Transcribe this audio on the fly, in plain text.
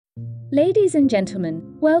Ladies and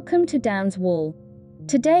gentlemen, welcome to Dan's Wall.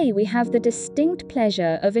 Today we have the distinct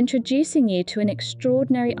pleasure of introducing you to an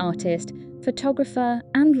extraordinary artist, photographer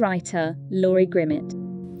and writer, Laurie Grimmett.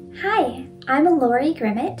 Hi, I'm Laurie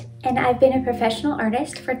Grimmett, and I've been a professional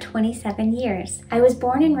artist for 27 years. I was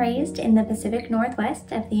born and raised in the Pacific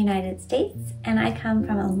Northwest of the United States, and I come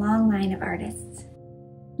from a long line of artists.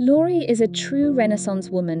 Laurie is a true Renaissance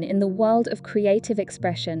woman in the world of creative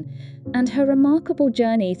expression, and her remarkable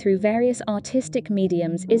journey through various artistic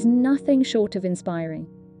mediums is nothing short of inspiring.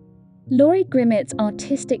 Laurie Grimmett's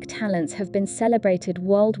artistic talents have been celebrated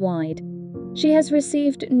worldwide. She has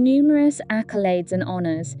received numerous accolades and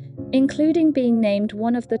honors, including being named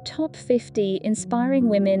one of the top 50 inspiring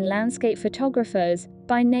women landscape photographers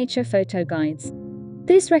by Nature Photo Guides.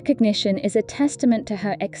 This recognition is a testament to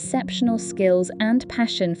her exceptional skills and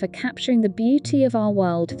passion for capturing the beauty of our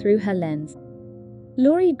world through her lens.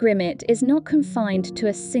 Laurie Grimmett is not confined to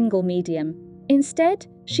a single medium. Instead,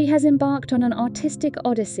 she has embarked on an artistic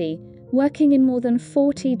odyssey, working in more than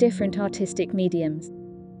 40 different artistic mediums.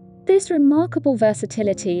 This remarkable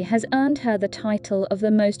versatility has earned her the title of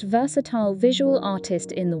the most versatile visual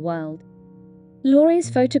artist in the world. Laurie's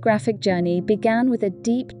photographic journey began with a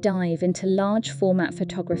deep dive into large format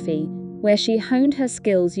photography, where she honed her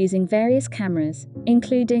skills using various cameras,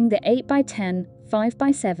 including the 8x10,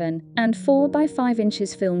 5x7, and 4x5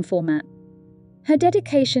 inches film format. Her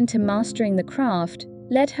dedication to mastering the craft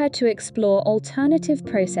led her to explore alternative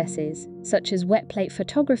processes such as wet plate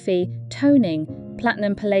photography, toning,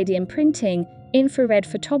 platinum palladium printing, infrared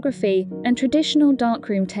photography, and traditional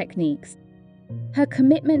darkroom techniques. Her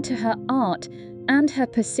commitment to her art and her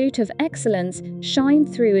pursuit of excellence shine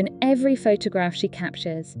through in every photograph she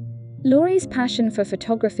captures. Laurie's passion for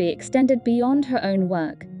photography extended beyond her own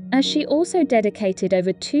work, as she also dedicated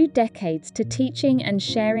over 2 decades to teaching and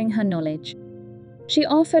sharing her knowledge. She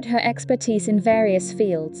offered her expertise in various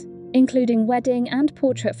fields, including wedding and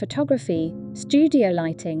portrait photography, studio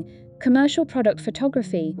lighting, commercial product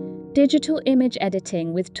photography, digital image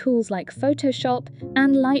editing with tools like Photoshop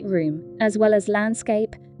and Lightroom, as well as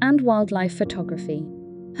landscape and wildlife photography.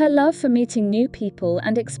 Her love for meeting new people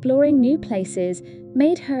and exploring new places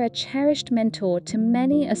made her a cherished mentor to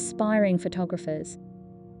many aspiring photographers.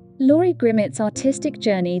 Laurie Grimmett's artistic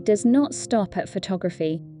journey does not stop at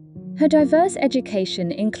photography. Her diverse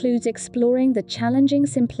education includes exploring the challenging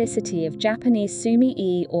simplicity of Japanese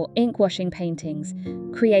sumi-e or ink-washing paintings,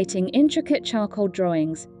 creating intricate charcoal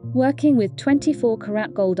drawings, working with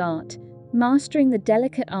 24-karat gold art, mastering the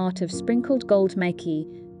delicate art of sprinkled gold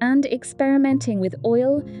maki, and experimenting with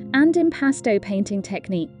oil and impasto painting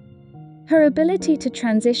technique. Her ability to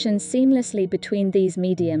transition seamlessly between these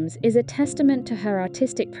mediums is a testament to her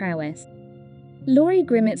artistic prowess. Laurie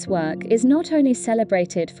Grimmett's work is not only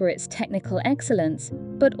celebrated for its technical excellence,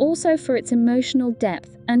 but also for its emotional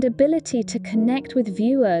depth and ability to connect with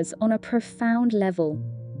viewers on a profound level.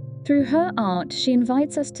 Through her art, she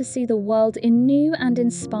invites us to see the world in new and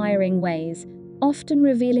inspiring ways, often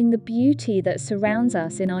revealing the beauty that surrounds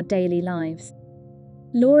us in our daily lives.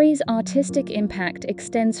 Laurie's artistic impact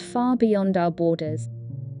extends far beyond our borders.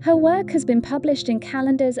 Her work has been published in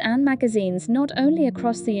calendars and magazines not only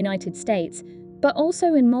across the United States, but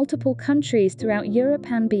also in multiple countries throughout Europe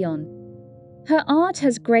and beyond. Her art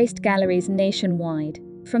has graced galleries nationwide,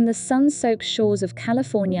 from the sun-soaked shores of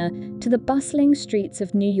California to the bustling streets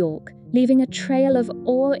of New York, leaving a trail of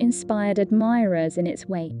awe-inspired admirers in its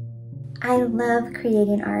wake. I love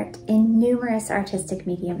creating art in numerous artistic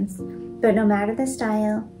mediums, but no matter the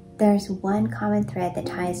style, there's one common thread that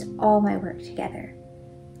ties all my work together: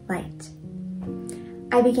 light.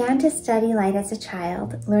 I began to study light as a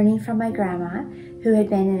child, learning from my grandma, who had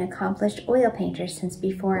been an accomplished oil painter since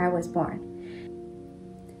before I was born.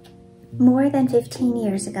 More than 15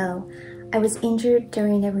 years ago, I was injured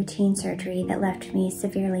during a routine surgery that left me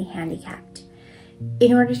severely handicapped.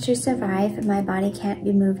 In order to survive, my body can't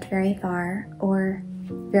be moved very far or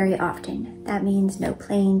very often. That means no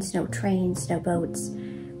planes, no trains, no boats,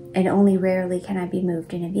 and only rarely can I be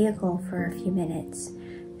moved in a vehicle for a few minutes.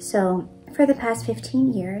 So, for the past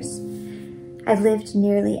 15 years, I've lived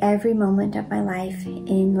nearly every moment of my life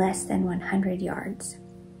in less than 100 yards,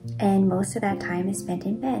 and most of that time is spent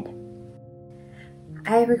in bed.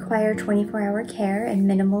 I require 24-hour care and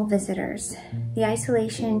minimal visitors. The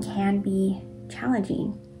isolation can be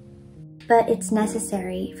challenging, but it's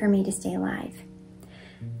necessary for me to stay alive.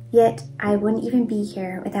 Yet, I wouldn't even be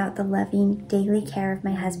here without the loving daily care of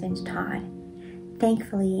my husband, Todd.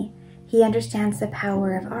 Thankfully, he understands the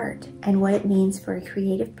power of art and what it means for a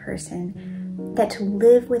creative person, that to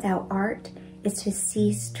live without art is to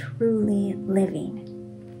cease truly living.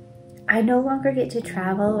 I no longer get to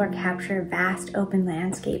travel or capture vast open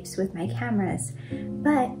landscapes with my cameras,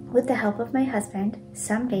 but with the help of my husband,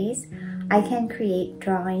 some days I can create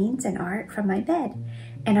drawings and art from my bed.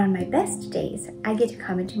 And on my best days, I get to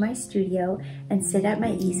come into my studio and sit at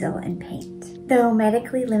my easel and paint. Though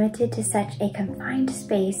medically limited to such a confined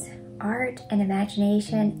space, art and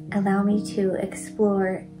imagination allow me to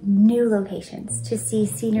explore new locations, to see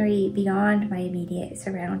scenery beyond my immediate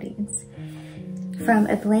surroundings. From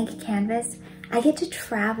a blank canvas, I get to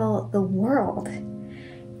travel the world,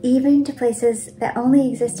 even to places that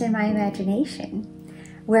only exist in my imagination.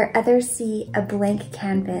 Where others see a blank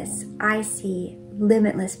canvas, I see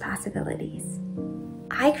limitless possibilities.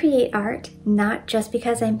 I create art not just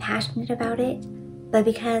because I'm passionate about it, but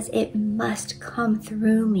because it must come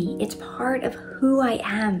through me. It's part of who I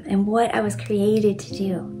am and what I was created to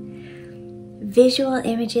do. Visual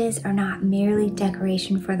images are not merely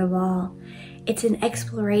decoration for the wall. It's an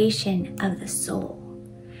exploration of the soul.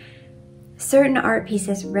 Certain art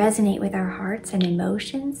pieces resonate with our hearts and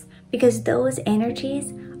emotions because those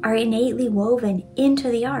energies are innately woven into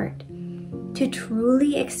the art. To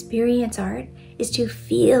truly experience art is to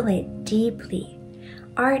feel it deeply.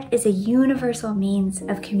 Art is a universal means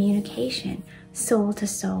of communication, soul to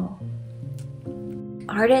soul.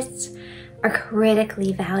 Artists are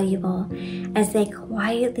critically valuable as they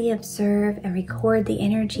quietly observe and record the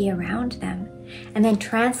energy around them, and then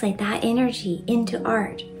translate that energy into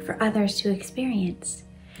art for others to experience.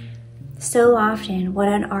 So often, what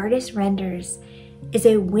an artist renders is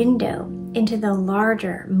a window into the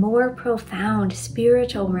larger, more profound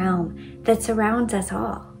spiritual realm that surrounds us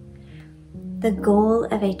all. The goal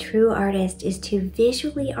of a true artist is to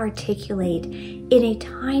visually articulate in a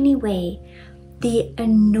tiny way the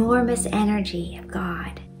enormous energy of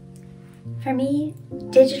God. For me,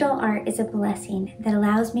 digital art is a blessing that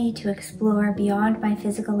allows me to explore beyond my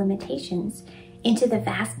physical limitations into the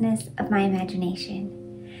vastness of my imagination.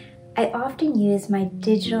 I often use my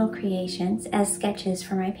digital creations as sketches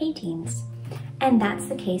for my paintings, and that's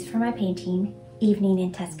the case for my painting, Evening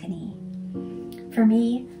in Tuscany. For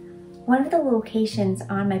me, one of the locations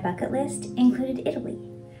on my bucket list included Italy.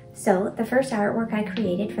 So the first artwork I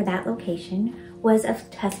created for that location was of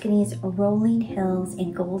Tuscany's rolling hills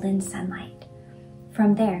in golden sunlight.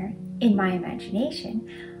 From there, in my imagination,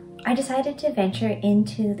 I decided to venture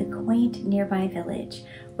into the quaint nearby village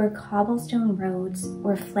where cobblestone roads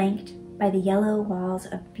were flanked by the yellow walls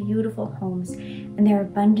of beautiful homes and their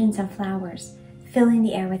abundance of flowers filling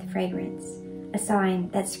the air with fragrance, a sign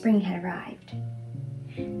that spring had arrived.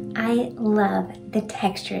 I love the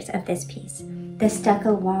textures of this piece. The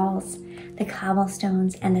stucco walls, the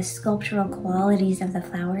cobblestones, and the sculptural qualities of the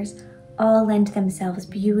flowers all lend themselves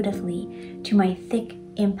beautifully to my thick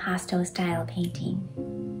impasto style painting.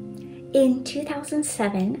 In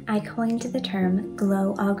 2007, I coined the term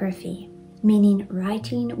glowography, meaning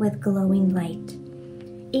writing with glowing light.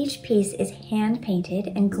 Each piece is hand painted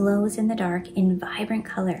and glows in the dark in vibrant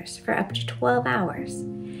colors for up to 12 hours.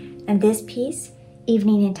 And this piece,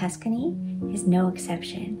 Evening in Tuscany, is no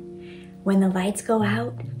exception. When the lights go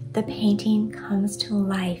out, the painting comes to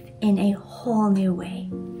life in a whole new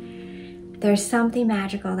way. There's something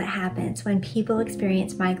magical that happens when people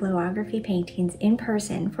experience my glowography paintings in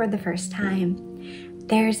person for the first time.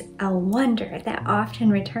 There's a wonder that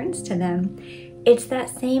often returns to them. It's that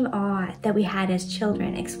same awe that we had as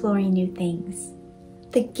children exploring new things.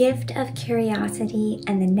 The gift of curiosity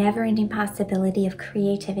and the never-ending possibility of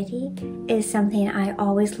creativity is something I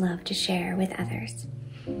always love to share with others.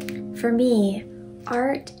 For me,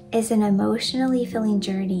 art is an emotionally filling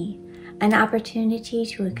journey, an opportunity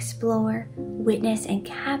to explore, witness, and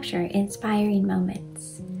capture inspiring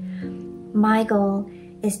moments. My goal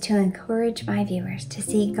is to encourage my viewers to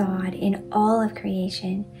see God in all of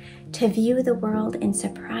creation, to view the world in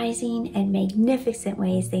surprising and magnificent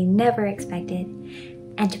ways they never expected,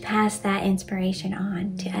 and to pass that inspiration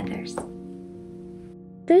on to others.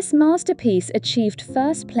 This masterpiece achieved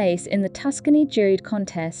first place in the Tuscany Juried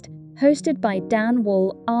Contest, hosted by Dan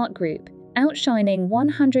Wall Art Group, outshining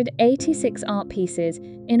 186 art pieces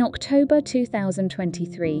in October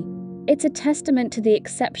 2023. It's a testament to the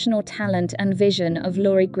exceptional talent and vision of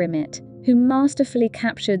Grimmett, who masterfully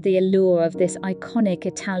captured the allure of this iconic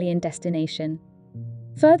Italian destination.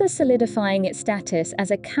 Further solidifying its status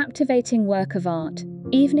as a captivating work of art,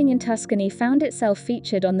 Evening in Tuscany found itself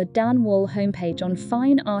featured on the Dan Wall homepage on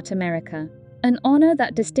Fine Art America, an honor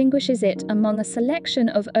that distinguishes it among a selection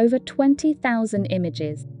of over 20,000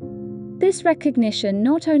 images. This recognition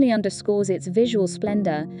not only underscores its visual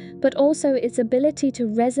splendor, but also its ability to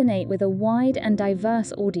resonate with a wide and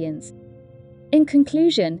diverse audience. In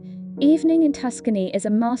conclusion, Evening in Tuscany is a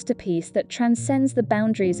masterpiece that transcends the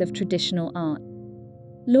boundaries of traditional art.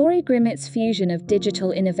 Laurie Grimmett's fusion of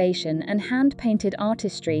digital innovation and hand-painted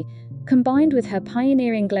artistry, combined with her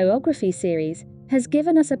pioneering glowography series, has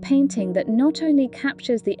given us a painting that not only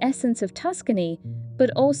captures the essence of Tuscany, but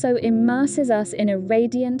also immerses us in a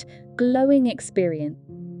radiant, glowing experience.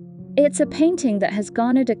 It's a painting that has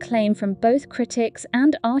garnered acclaim from both critics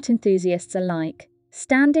and art enthusiasts alike,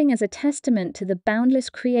 standing as a testament to the boundless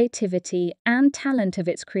creativity and talent of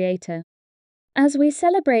its creator. As we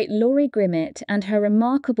celebrate Laurie Grimmett and her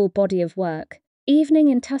remarkable body of work, Evening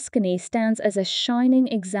in Tuscany stands as a shining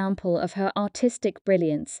example of her artistic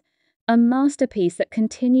brilliance, a masterpiece that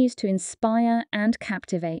continues to inspire and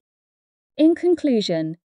captivate. In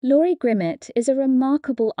conclusion, Laurie Grimmett is a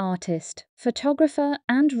remarkable artist, photographer,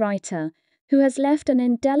 and writer who has left an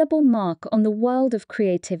indelible mark on the world of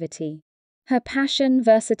creativity. Her passion,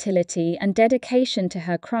 versatility, and dedication to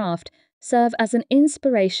her craft serve as an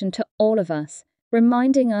inspiration to all of us,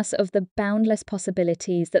 reminding us of the boundless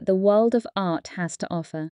possibilities that the world of art has to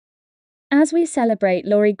offer. As we celebrate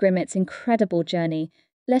Laurie Grimmett's incredible journey,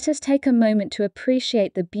 let us take a moment to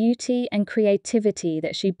appreciate the beauty and creativity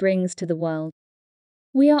that she brings to the world.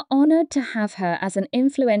 We are honored to have her as an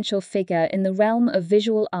influential figure in the realm of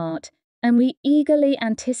visual art, and we eagerly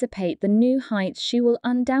anticipate the new heights she will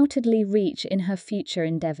undoubtedly reach in her future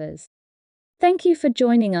endeavors. Thank you for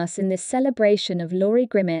joining us in this celebration of Laurie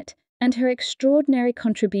Grimmett and her extraordinary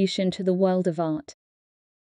contribution to the world of art.